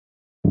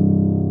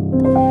在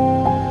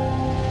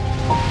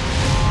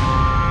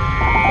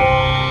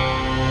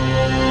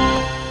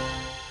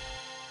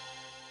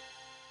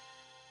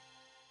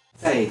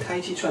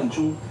太极拳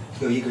中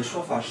有一个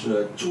说法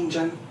是中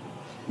正，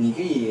你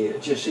可以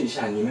解释一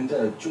下你们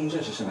的中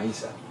正是什么意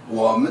思？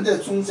我们的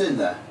中正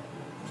呢，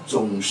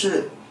总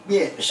是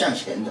面向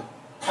前的，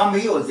它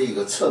没有这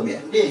个侧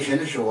面。练拳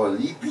的时候，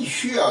你必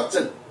须要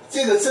正，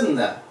这个正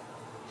呢，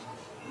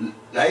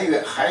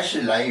还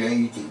是来源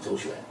于顶头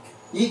拳。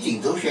你顶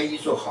头拳一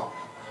做好，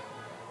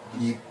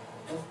你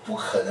不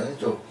可能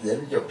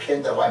人就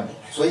偏到外面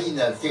去。所以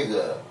呢，这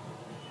个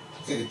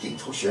顶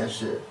头拳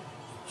是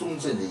中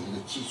正的一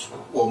个基础。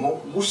我们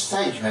无式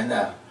太极拳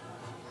呢，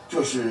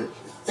就是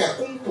在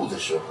弓步的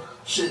时候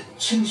是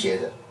倾斜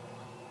的，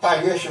大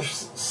约是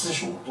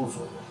45度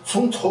左右，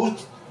从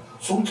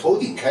头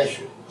顶开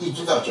始一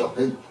直到脚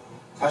跟，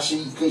它是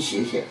一根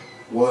斜线。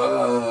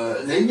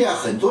人家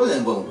很多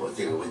人问我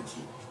这个问题，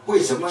为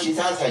什么其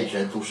他太极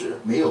拳都是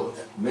没有的，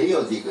没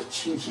有这个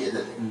倾斜的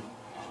这个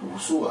武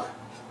术啊，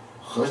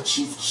和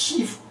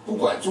不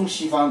管中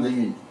西方的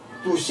运动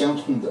都是相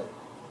通的。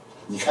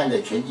你看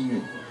在拳击运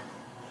动，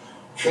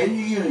拳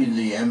击运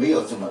动员没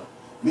有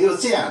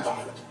这样打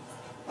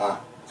的，啊，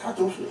他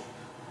都是。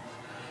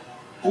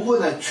不过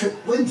呢，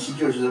问题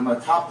就是什么？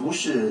它不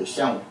是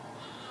像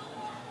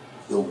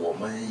我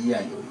们一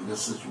样有一个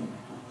45度。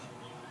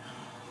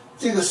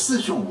这个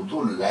45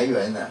度的来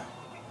源呢，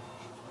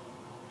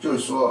就是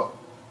说，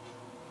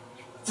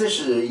这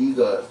是一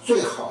个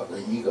最好的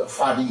一个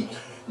发力，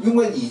因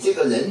为你这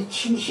个人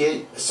倾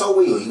斜稍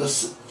微有一个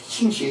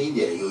倾斜一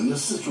点，有一个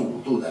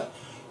45度呢，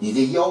你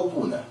的腰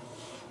部呢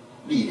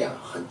力量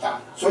很大，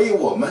所以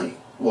我们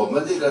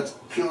这个，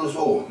譬如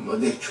说我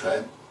们的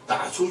拳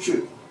打出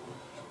去，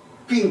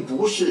并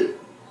不是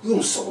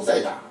用手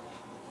在打，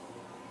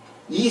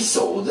你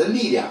手的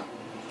力量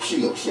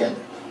是有限的。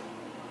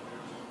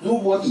如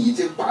果你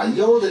把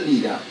腰的力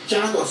量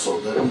加到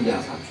手的力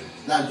量上去，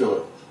那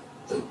就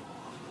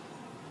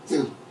这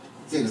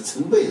个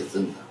成倍的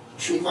增长。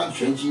西方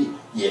拳击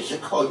也是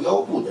靠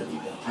腰部的力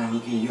量。你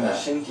可以用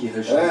身体和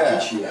手提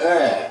起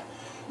来。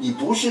你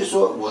不是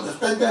说我的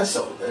单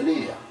手的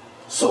力量，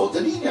手的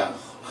力量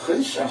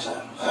很少，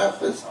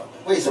很少的。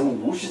为什么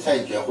无式太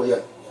极拳会有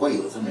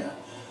这么样？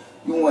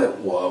因为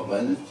我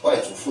们外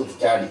祖父的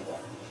家里的，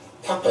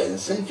他本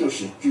身就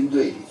是军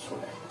队里出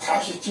来的，他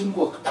是经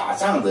过打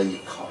仗的一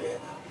个考验的，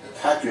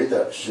他觉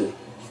得是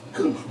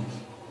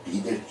比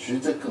的值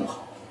得更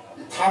好。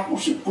他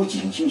不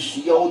仅仅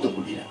是腰的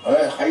力量，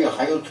而还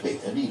有腿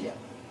的力量，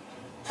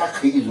它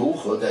可以融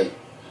合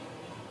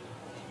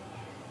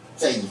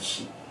在一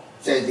起。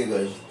在这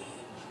个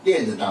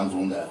练的当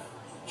中呢，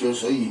就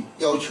所以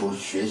要求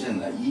学生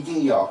呢，一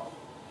定要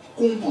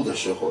弓步的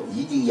时候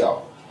一定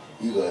要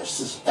一个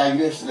大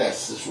约是在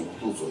45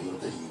度左右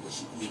的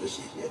一个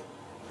斜线。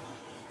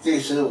这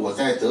是我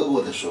在德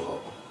国的时候，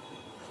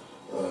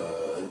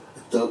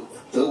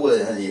德国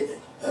人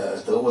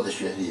德国的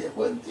学生也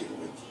问这个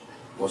问题。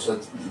我说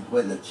你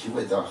问的提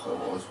问倒好，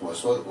我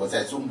说我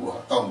在中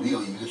国倒没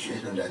有一个学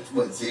生来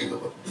问这个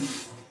问题。